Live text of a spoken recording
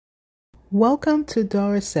Welcome to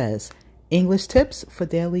Dara Says, English tips for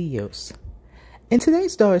daily use. In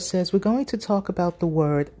today's Dara Says, we're going to talk about the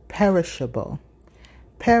word perishable.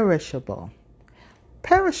 Perishable.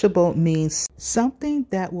 Perishable means something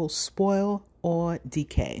that will spoil or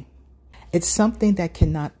decay. It's something that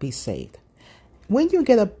cannot be saved. When you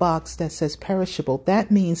get a box that says perishable, that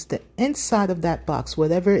means the inside of that box,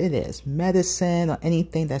 whatever it is, medicine or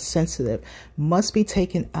anything that's sensitive, must be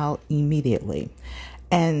taken out immediately.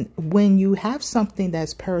 And when you have something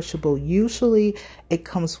that's perishable, usually it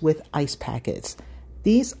comes with ice packets.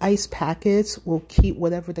 These ice packets will keep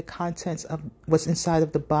whatever the contents of what's inside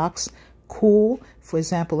of the box cool. For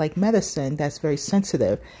example, like medicine that's very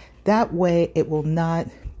sensitive. That way it will not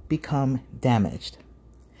become damaged.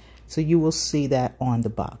 So you will see that on the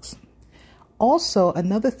box. Also,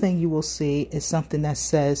 another thing you will see is something that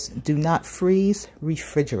says, do not freeze,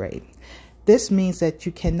 refrigerate. This means that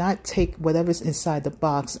you cannot take whatever's inside the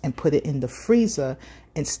box and put it in the freezer.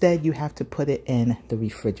 Instead, you have to put it in the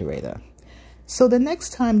refrigerator. So the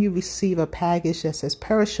next time you receive a package that says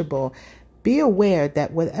perishable, be aware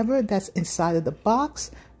that whatever that's inside of the box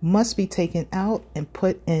must be taken out and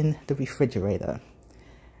put in the refrigerator.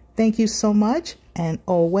 Thank you so much, and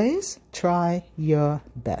always try your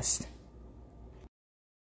best.